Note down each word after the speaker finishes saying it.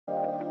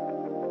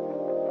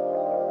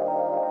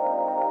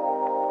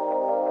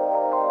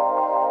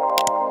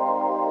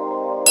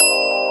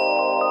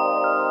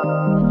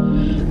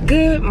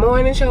Good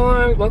morning,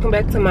 charms. Welcome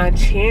back to my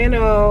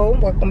channel.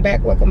 Welcome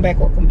back.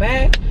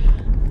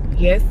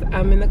 Yes,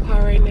 I'm in the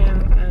car right now.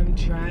 I'm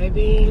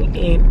driving,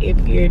 and if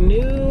you're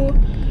new,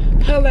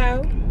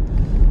 hello.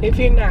 If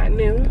you're not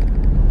new,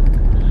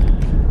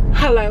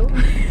 hello.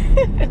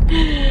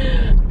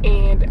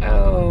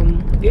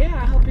 And yeah,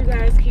 I hope you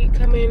guys keep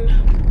coming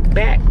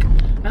back.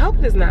 I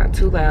hope it's not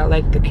too loud,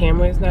 like the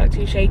camera is not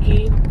too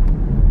shaky,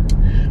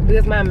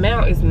 because my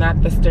mount is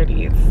not the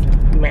sturdiest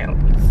mount.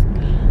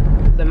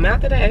 The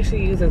mount that I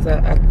actually use is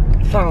a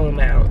phone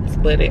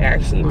mount, but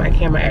my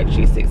camera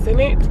actually sits in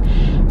it,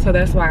 so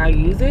that's why I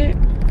use it.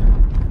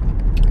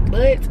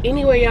 But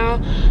anyway,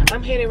 y'all,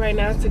 I'm headed right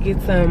now to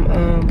get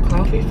some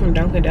coffee from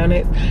Dunkin'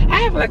 Donuts. I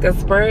have like a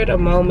spur of the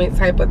moment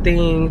type of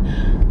thing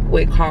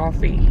with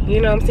coffee, you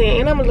know what I'm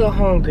saying? And I'm a little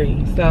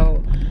hungry,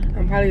 so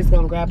I'm probably just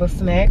gonna grab a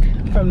snack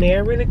from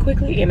there really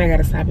quickly, and I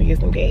gotta stop and get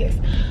some gas.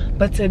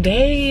 But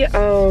today is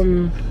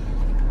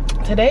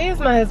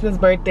my husband's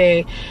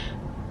birthday.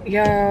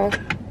 Y'all,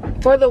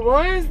 for the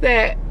ones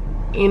that,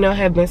 you know,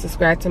 have been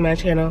subscribed to my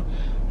channel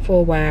for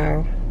a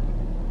while,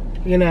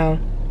 you know,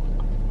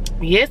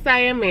 yes, I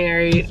am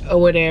married or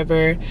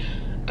whatever,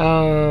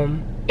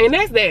 and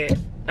that's that.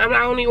 I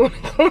don't even want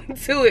to go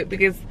into it,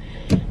 because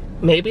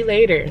maybe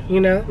later,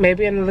 you know,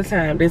 maybe another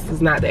time. This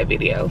is not that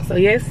video. So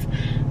yes,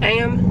 I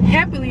am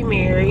happily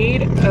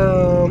married,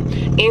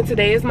 and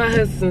today is my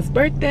husband's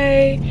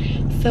birthday,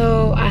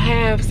 so I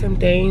have some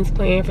things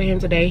planned for him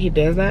today. He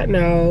does not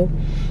know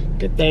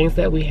the things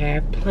that we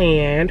have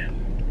planned,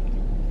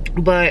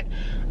 but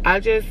I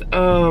just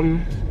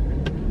planned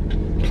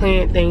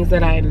things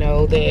that I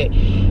know that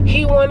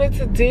he wanted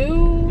to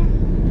do.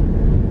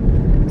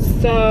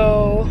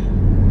 So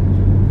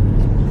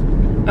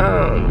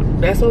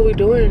that's what we're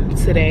doing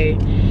today.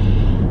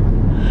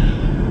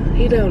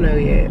 He don't know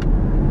yet,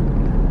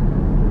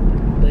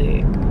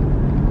 but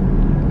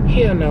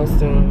he'll know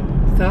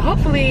soon. So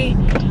hopefully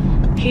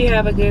he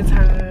have a good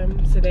time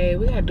today.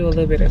 We gotta do a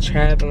little bit of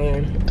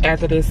traveling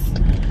after this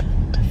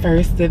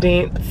first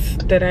event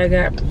that I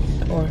got,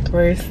 or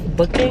first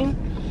booking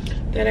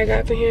that I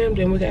got for him.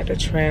 Then we got to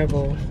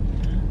travel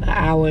an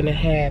hour and a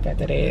half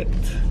after that.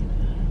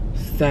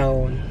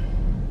 So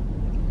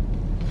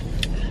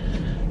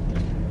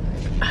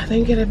I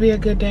think it'll be a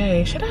good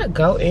day. Should I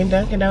go in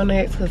Dunkin'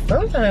 Donuts? Because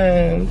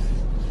sometimes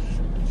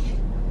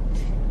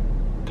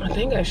I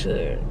think I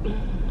should,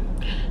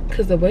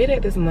 because the way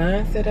that this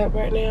line set up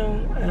right now,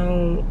 I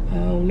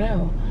don't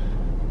know.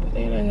 But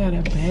then I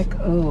gotta back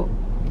up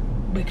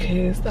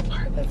because the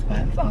parking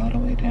spot's all the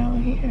way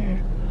down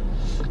here.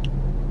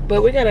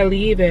 But we gotta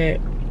leave at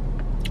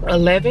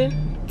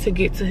 11 to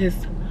get to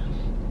his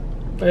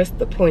first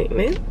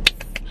appointment.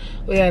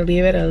 We gotta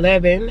leave at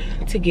 11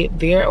 to get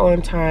there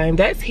on time.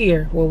 That's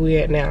here where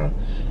we're at now.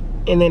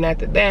 And then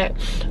after that,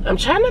 I'm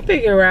trying to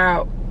figure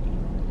out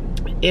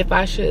if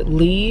I should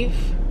leave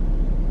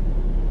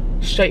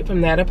straight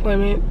from that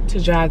appointment to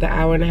drive the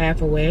hour and a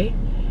half away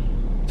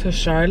to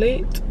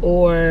Charlotte,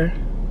 or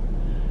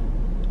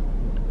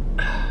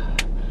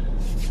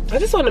I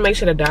just want to make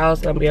sure the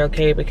dog's gonna be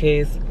okay,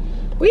 because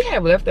we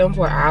have left them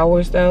for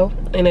hours though,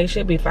 and they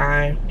should be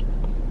fine.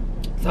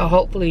 So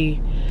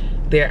hopefully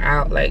they're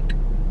out, like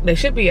they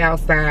should be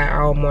outside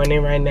all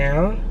morning right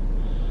now,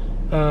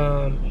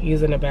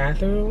 using the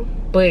bathroom.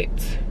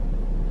 But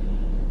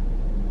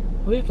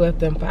we've left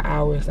them for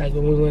hours, like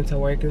when we went to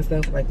work and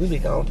stuff. Like we be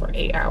gone for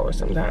 8 hours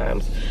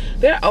sometimes.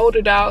 They're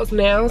older dogs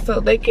now, so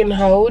they can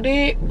hold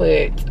it,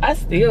 but I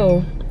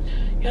still,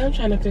 yeah, I'm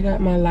trying to figure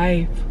out my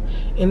life,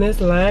 and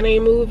this line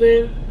ain't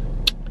moving.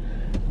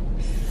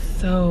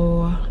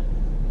 So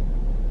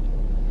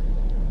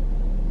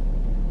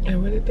I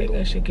really think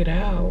I should get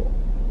out,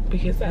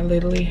 because I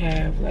literally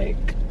have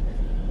like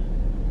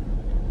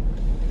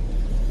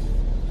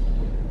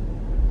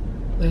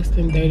less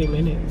than 30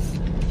 minutes.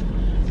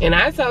 And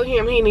I told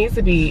him he needs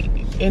to be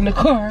in the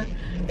car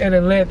at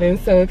 11.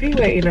 So if he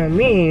waiting on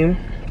me,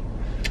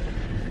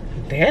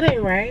 that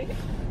ain't right.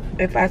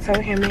 If I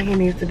told him that he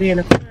needs to be in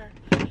the car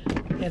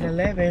at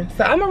 11.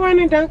 So I'm gonna run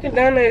in Dunkin'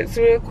 Donuts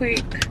real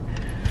quick,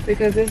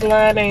 because this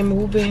line ain't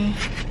moving.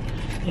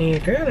 And your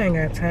girl ain't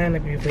got time to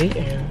be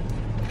waiting,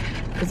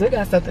 because we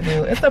got stuff to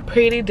do. It's a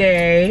pretty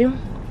day.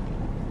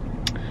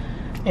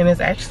 And it's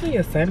actually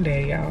a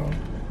Sunday, y'all.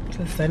 It's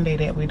a Sunday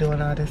that we're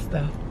doing all this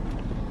stuff.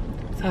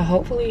 So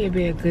hopefully it'll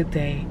be a good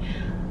day.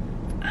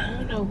 I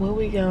don't know what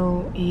we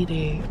gonna eat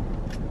it.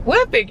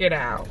 We'll figure it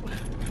out.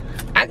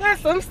 I got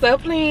some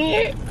stuff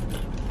planned.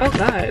 Oh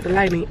God, the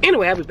lightning.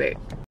 Anyway, I'll be back.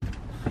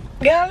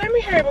 Y'all, let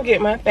me hurry up and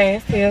get my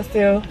fast tail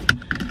still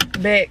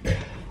back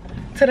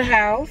to the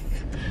house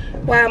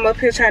while I'm up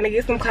here trying to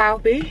get some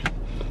coffee,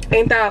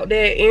 and thought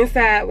that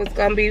inside was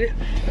gonna be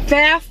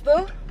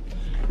faster.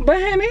 But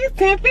honey, it's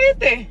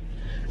 10:50.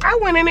 I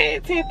went in there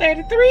at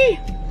 10:33.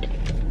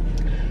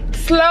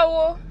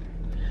 Slower.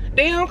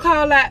 They don't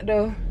call out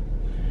though.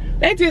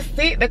 They just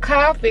sit the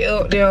coffee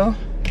up there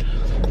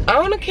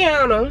on the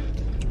counter.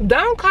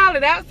 Don't call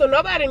it out so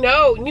nobody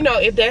know, you know,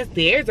 if that's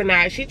theirs or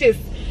not. She just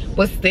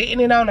was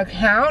sitting it on the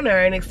counter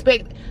and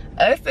expect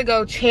us to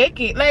go check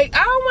it. Like,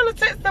 I don't want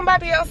to touch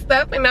somebody else's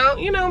stuff and out,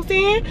 you know what I'm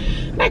saying?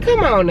 Like,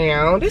 come on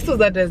now. This was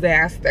a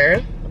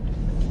disaster.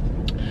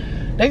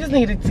 They just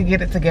needed to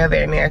get it together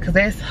in there because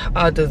that's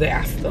a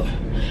disaster.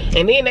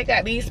 And then they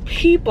got these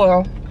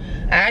people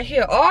out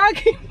here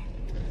arguing.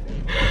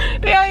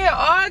 They out here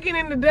arguing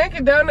in the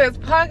Dunkin' Donuts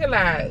parking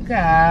lot.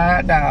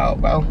 God,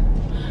 dog, bro.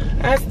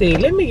 I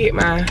said, let me get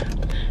my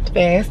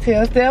fast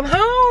tail step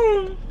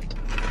home.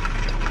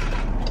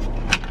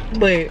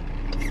 But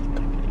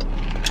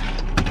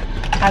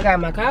I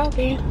got my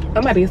coffee. I'm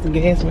about to get some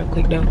gas real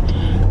quick though,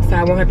 so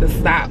I won't have to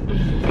stop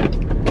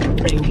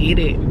and get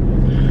it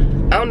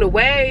on the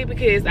way,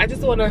 because I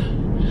just wanna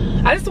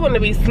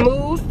be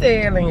smooth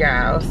sailing,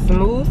 y'all.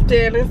 Smooth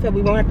sailing, so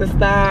we won't have to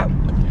stop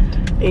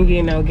and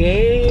get no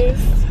gas.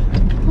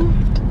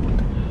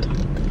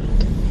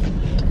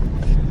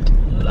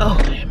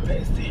 Lord have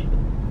mercy.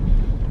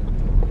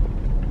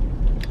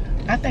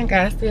 I think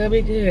I'll still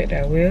be good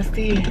though. We'll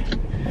see.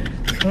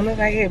 As soon as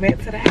I get back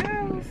to the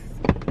house,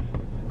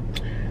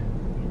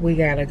 we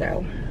gotta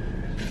go.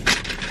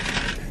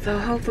 So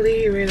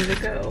hopefully you're ready to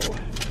go.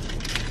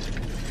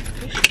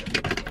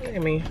 Look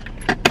at me.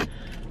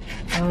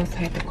 All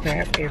type of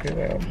crap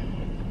everywhere.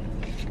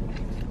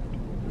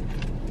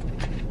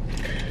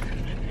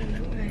 I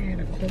know I had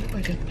a cold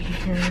like be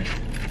here.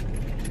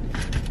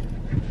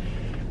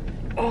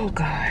 Oh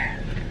God.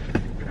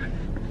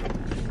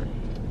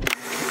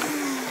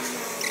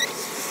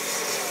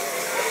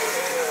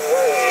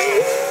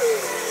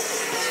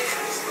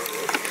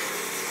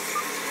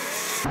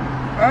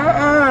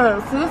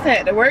 Sus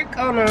had to work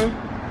on them.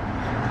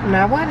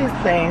 Now why this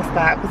thing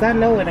stop? Because I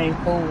know it ain't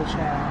full,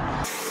 child.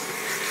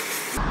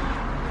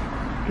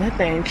 That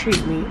thing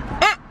treat me.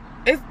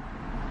 It's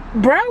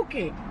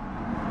broken.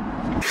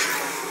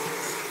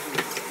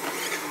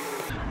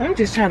 I'm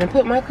just trying to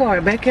put my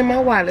card back in my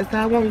wallet so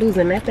I won't lose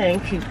it. And that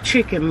thing keep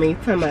tricking me.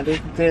 Talking about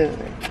it's done.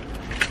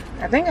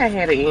 I think I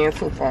had it in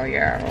too far,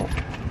 y'all.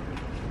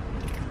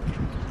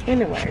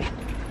 Anyway.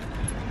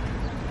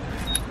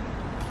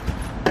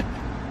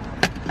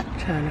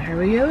 Trying to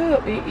hurry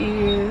up. It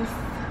is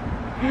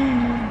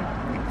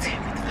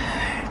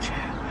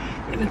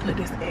 10:55. Let me put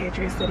this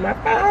address in my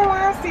phone while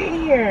I sit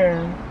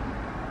here.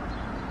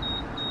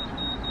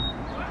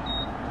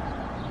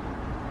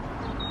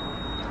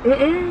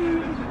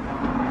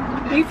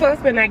 These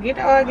folks better not get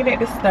to arguing at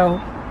the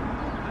store.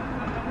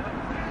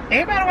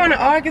 Everybody want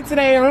to argue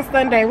today on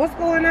Sunday. What's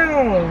going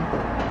on?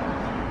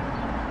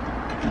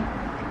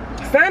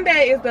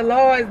 Sunday is the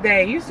Lord's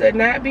Day. You should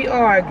not be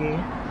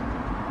arguing.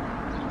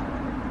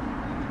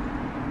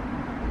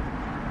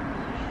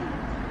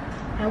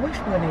 Now, which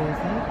one is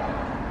it?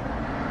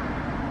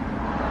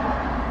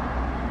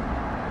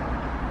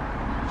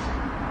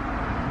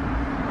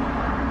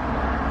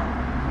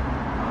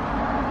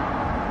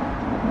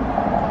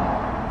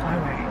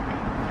 Alright.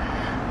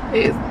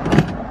 It's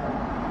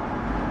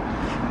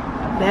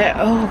that,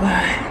 oh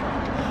God.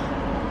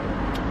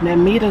 That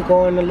meter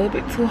going a little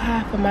bit too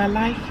high for my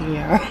liking,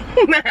 y'all.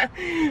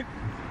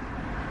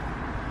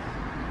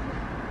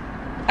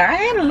 I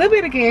had a little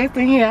bit of gas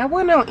in here. I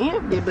wasn't on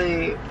empty,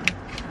 but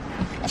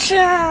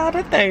child,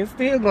 that thing's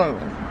still going.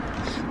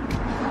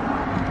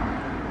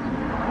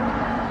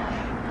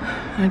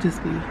 I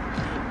just be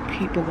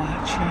people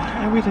watching.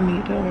 I really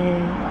need to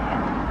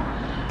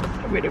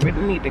really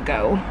need to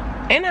go.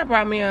 And I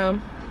brought me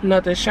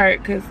another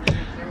shirt because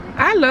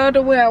I love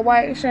to wear a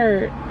white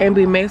shirt and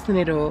be messing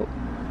it up.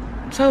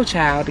 So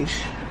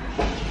childish.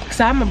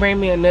 So I'm gonna bring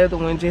me another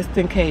one just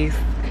in case,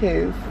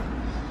 because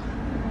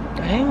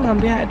I ain't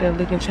gonna be out there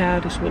looking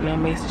childish with no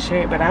messy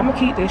shirt. But I'm gonna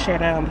keep this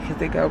shirt on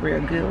because it go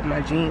real good with my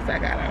jeans I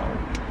got on.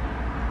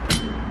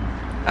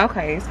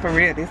 Okay, it's for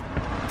real. This.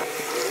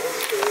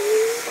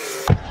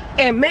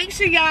 And make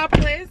sure y'all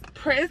press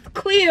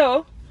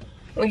clear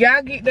when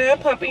y'all get done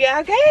pumping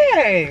y'all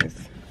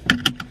gas.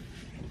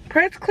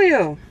 Press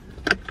clear.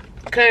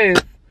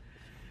 Cause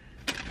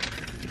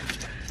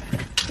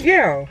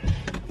yeah.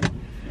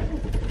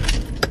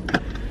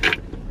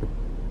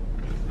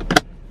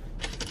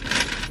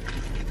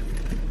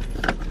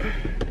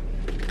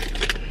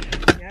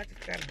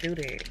 Do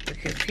that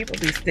because people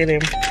be stealing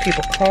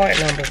people's card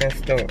numbers and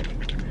stuff,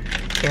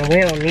 and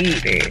we don't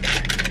need that.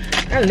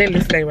 I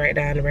literally stay right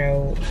down the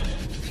road,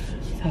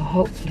 so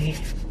hopefully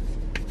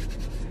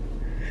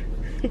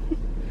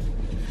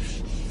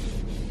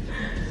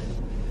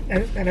I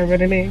just gotta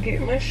run in and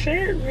get my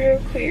shirt real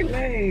quick,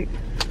 like,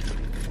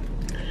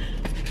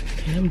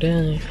 and I'm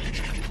done.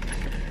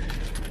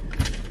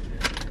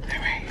 All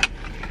right,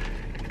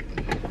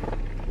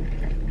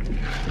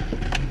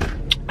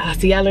 I'll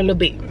see y'all in a little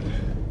bit.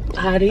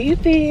 How do you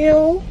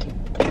feel?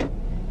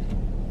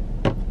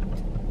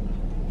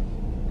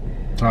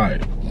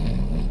 Tired.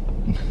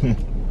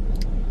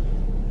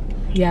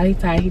 Yeah, he's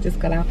tired. He just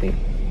got off at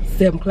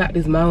 7 o'clock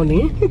this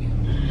morning.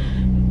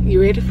 You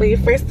ready for your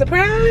first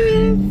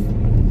surprise?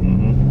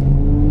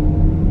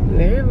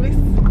 Nervous?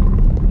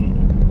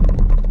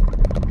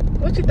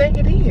 What you think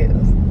it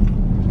is?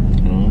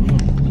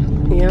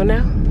 You don't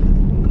know?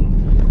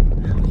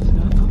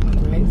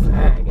 Right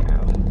side,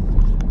 y'all.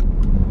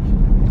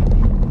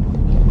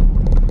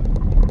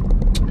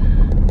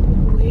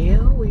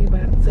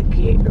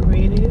 get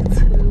ready to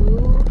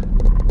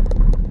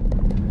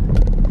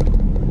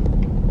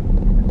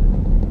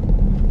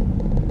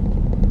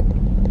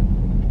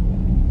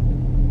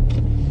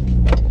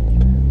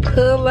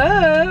pull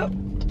up.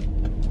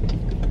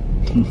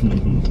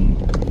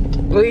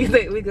 Where you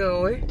think we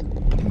going?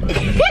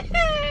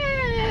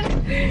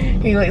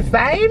 You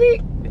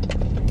excited?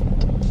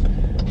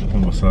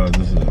 What massage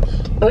this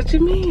is? What you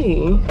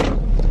mean?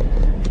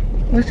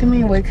 What you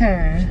mean, what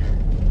kind?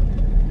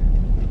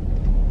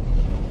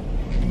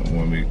 You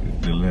want me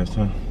the last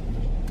time?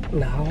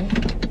 No.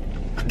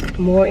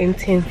 More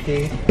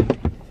intensive.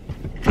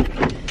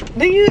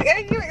 Are you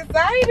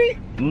excited?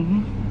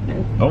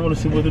 Mm-hmm. I want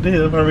to see what it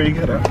is. I've already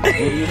got it.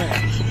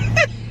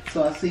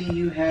 So I see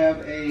you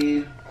have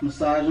a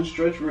massage and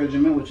stretch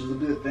regimen, which is a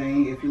good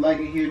thing. If you like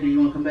it here, do you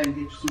want to come back and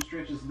get you some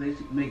stretches? They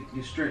make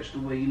you stretch the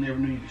way you never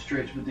knew you could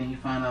stretch, but then you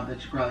find out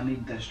that you probably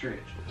needed that stretch.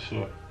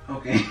 Sure.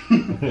 Okay.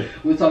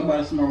 We'll talk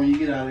about it some more when you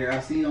get out of here. I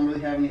see you don't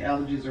really have any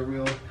allergies or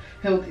real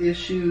health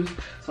issues.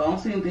 So I don't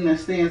see anything that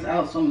stands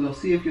out. So I'm going to go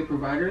see if your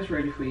provider is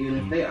ready for you. And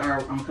if they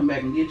are, I'm going to come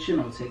back and get you.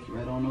 And I'm going to take you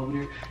right on over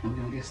there. And we're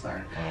going to get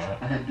started.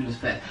 I had to do this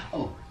fast.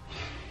 Oh.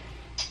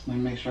 Let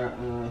me make sure,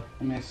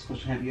 let me ask this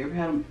question. Have you ever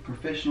had a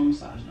professional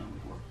massage done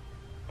before?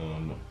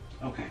 No.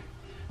 Okay.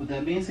 With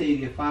that being said, you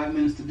get 5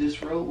 minutes to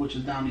disrobe, which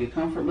is down to your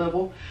comfort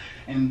level.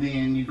 And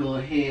then you go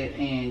ahead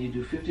and you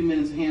do 50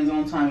 minutes of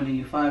hands-on time, and then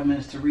you 5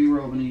 minutes to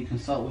re-robe, and then you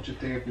consult with your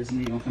therapist, and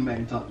then you're going to come back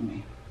and talk to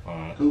me.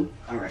 Alright. Cool?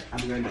 Alright, I'll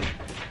be right back.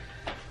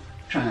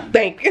 Try not to.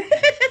 Thank you.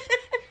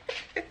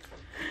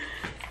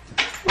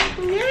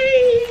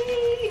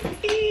 Yay!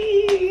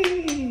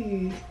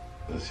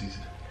 Let's see.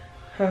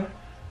 Huh?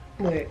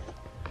 What?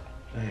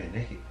 Hey,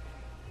 naked.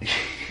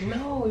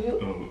 No, you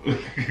Oh.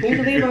 you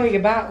can leave on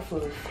your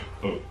boxers.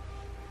 Oh.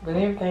 But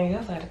everything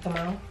else had to come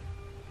out.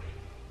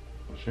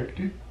 Shirt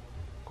too?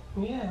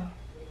 Yeah.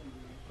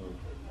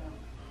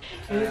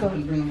 I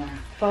can bring them on.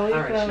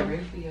 Alright, Alright, she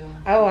ready for you.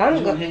 Oh, I'm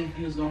You gonna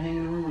gonna hang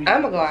in the room?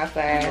 I'm gonna go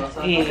outside. You go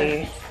outside? Yeah.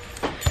 Okay.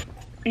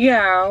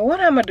 Yeah, what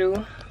I'm gonna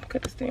do?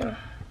 Cut this down.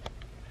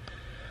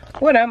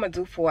 What I'm gonna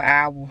do for an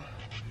hour?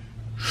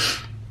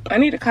 I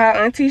need to call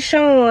Auntie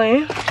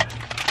Sean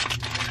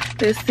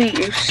to see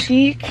if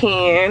she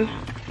can.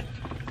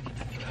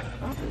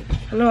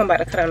 I know I'm about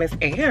to cut on this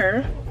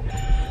air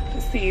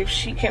to see if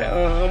she can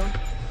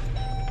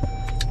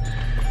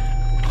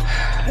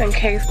in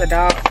case the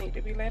dogs need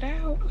to be let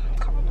out.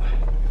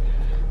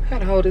 I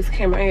gotta hold this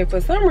camera in.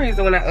 For some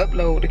reason when I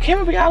upload, the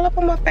camera be all up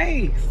on my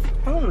face.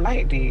 I don't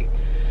like that.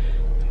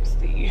 Let's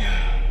see.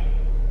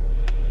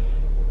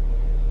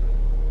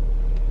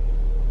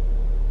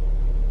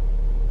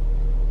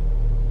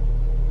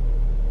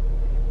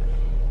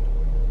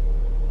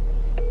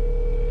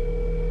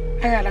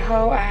 I got a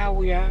whole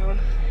hour, y'all.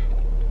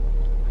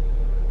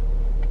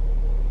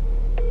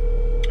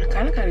 I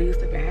kind of gotta use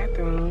the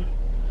bathroom.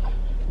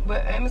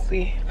 But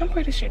honestly, I'm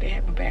pretty sure they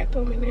have a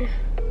bathroom in there.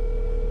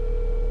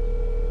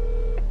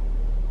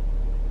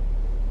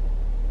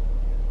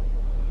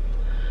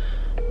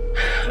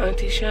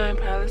 Auntie Sean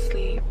probably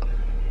sleep.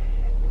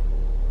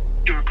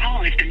 Your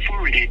call has been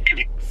forwarded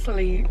to...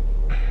 Sleep.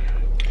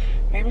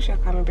 Maybe she'll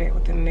call me back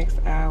within the next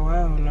hour.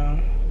 I don't know.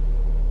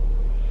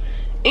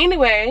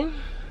 Anyway,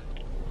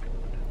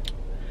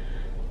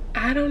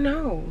 I don't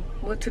know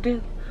what to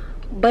do.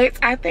 But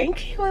I think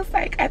he was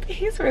like, I think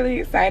he's really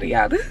excited,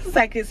 y'all. This is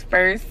like his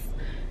first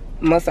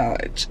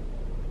massage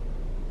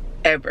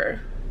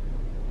ever.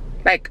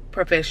 Like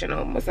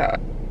professional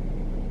massage.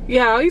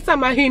 Y'all, he's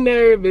talking about he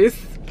nervous.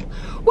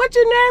 What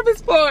you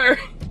nervous for?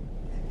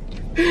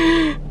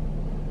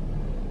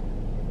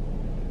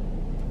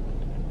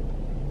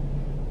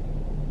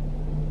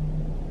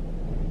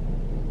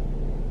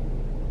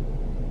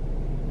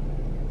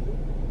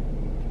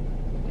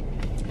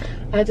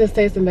 I just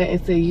texted back and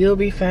said, you'll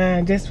be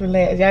fine, just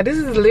relax. Y'all, this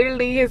is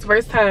literally his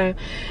first time.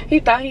 He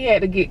thought he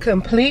had to get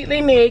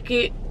completely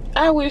naked.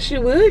 I wish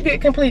you would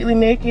get completely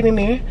naked in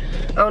there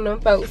on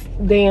them folks'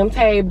 damn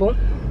table.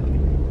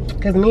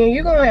 Cause me and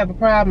you gonna have a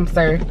problem,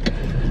 sir.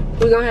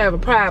 We're gonna have a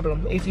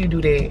problem if you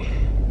do that.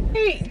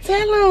 Hey,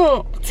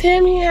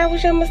 tell me how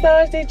was your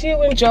massage? Did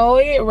you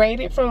enjoy it?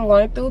 Rated from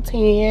 1 through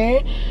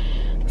 10.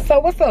 So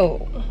what's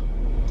up?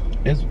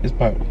 It's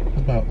about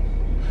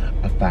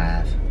a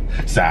 5.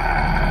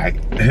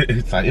 Side.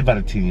 It's like about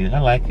a 10. I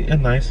like it.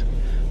 It's nice.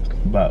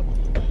 But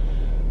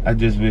I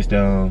just wish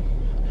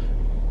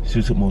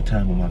she took more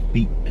time on my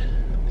feet.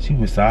 She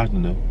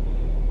massaging them.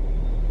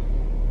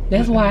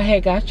 That's why I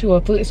had got you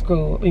a foot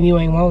scrub and you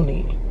ain't want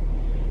it.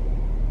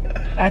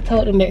 I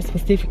told him that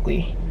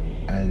specifically.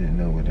 I didn't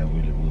know what that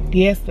really was.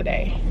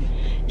 Yesterday.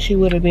 She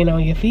would have been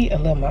on your feet a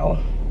little more.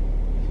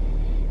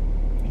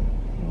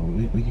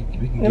 We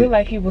can It looked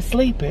like he was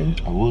sleeping.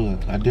 I was.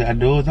 I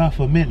dozed off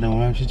for a minute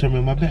though. She turned me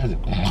on my bed.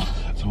 I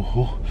said, so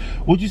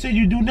what you say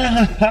you do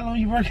now? How long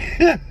you work?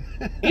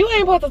 You ain't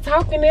supposed to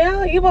talk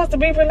now. You supposed to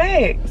be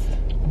relaxed.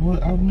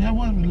 Well, I mean, I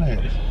was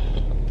relaxed.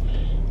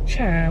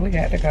 Child, we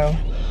got to go.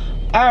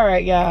 All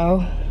right,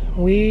 y'all.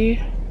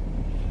 We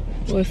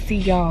will see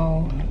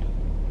y'all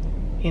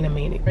in a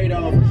minute.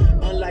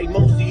 Unlike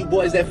most of you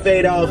boys that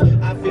fade off,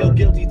 I feel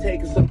guilty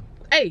taking some.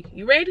 Hey,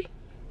 you ready?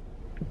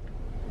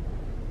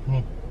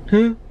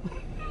 Huh?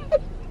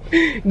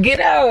 Get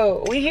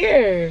out. We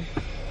here.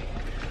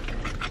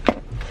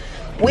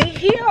 We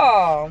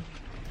here.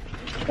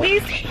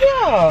 We's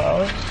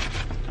here.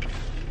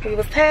 We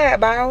was tired,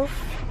 boss.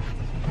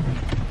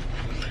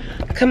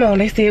 Come on,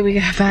 they said we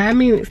got 5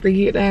 minutes to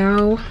get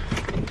our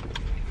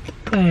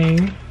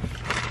thing.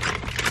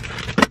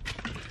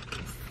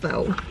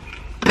 So,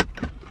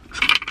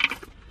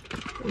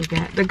 we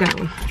got to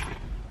go.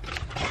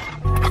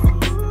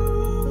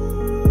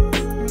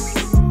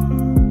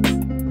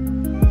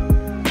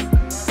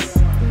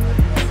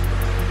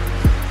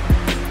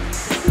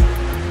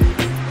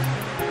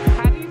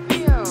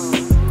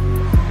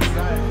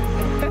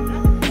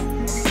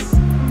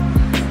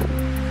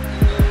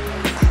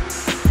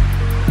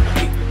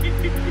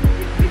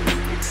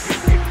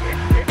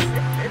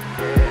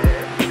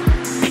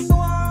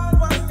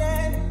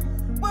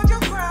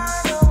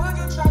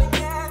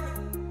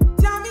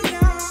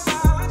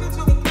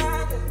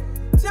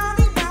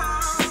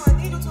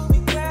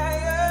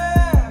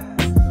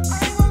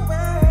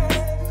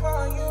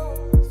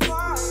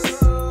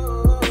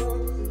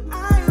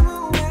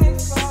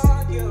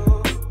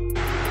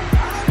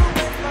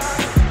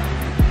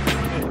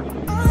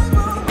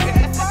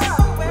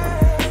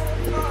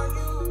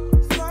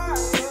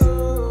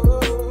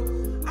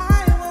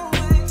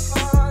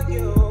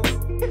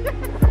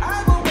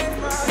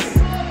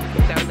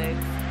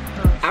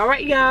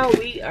 Alright, y'all,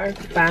 we are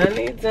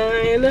finally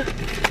done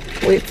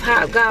with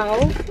Top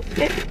Golf.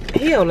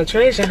 He on a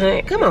treasure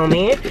hunt. Come on,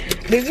 man.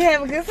 Did you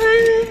have a good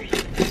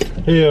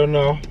time? Hell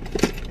no.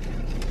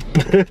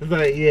 It's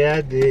like, yeah,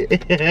 I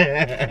did.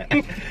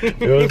 It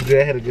was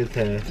good. I had a good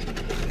time.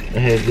 I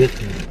had a good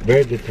time.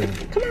 Very good time.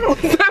 Come on,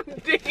 stop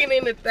digging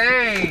in the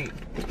thing.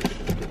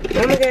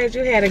 Oh my God,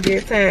 you had a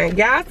good time.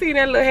 Y'all see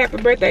that little happy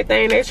birthday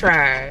thing they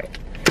tried?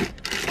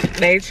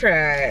 They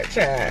tried.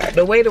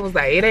 The waiter was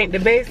like, it ain't the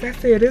best. I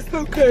said, it's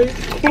okay.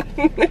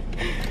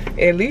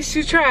 At least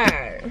you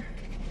tried.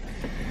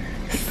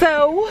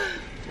 So,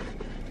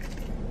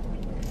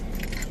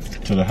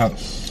 To the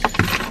house.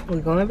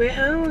 we're going back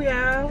home,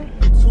 y'all.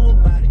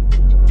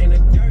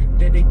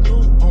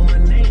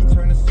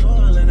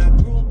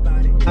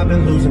 I've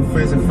been losing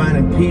friends and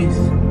finding peace,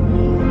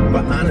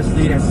 but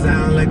honestly that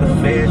sound like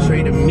a fair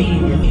trade to me.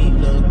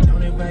 Look,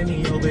 don't invite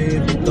me over if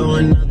you throw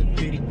another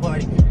pretty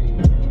party.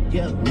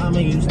 Yeah,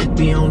 mama used to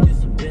be on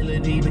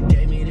disability, but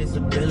gave me this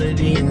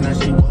ability, and now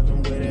she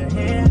walking with her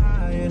head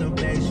high and her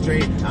back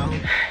straight.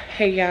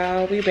 Hey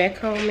y'all, we back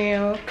home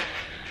now.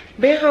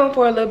 Been home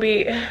for a little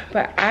bit,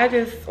 but I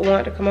just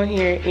wanted to come on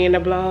here and end the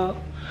vlog.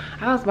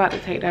 I was about to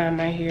take down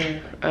my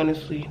hair,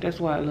 honestly.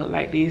 That's why it looked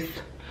like this.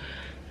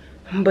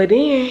 But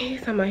then he's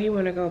talking about he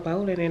want to go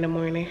bowling in the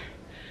morning.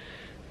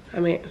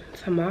 I mean,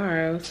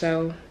 tomorrow.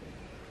 So,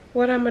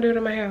 what I'm going to do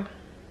to my hair?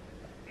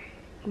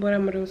 What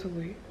I'm going to do to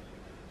it?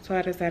 So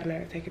I decided not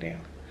to take it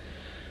down.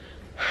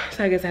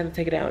 So I guess I have to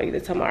take it down either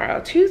tomorrow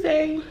or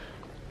Tuesday.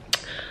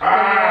 But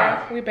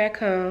yeah, we back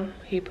home.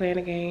 He playing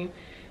a game.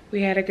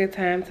 We had a good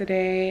time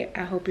today.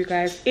 I hope you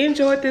guys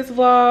enjoyed this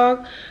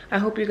vlog. I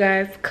hope you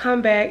guys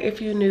come back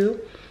if you're new.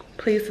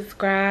 Please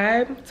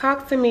subscribe,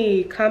 talk to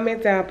me,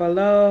 comment down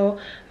below,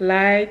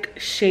 like,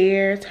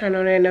 share, turn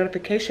on that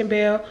notification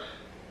bell,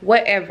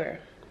 whatever.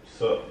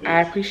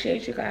 I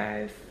appreciate you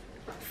guys.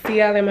 See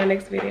y'all in my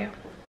next video.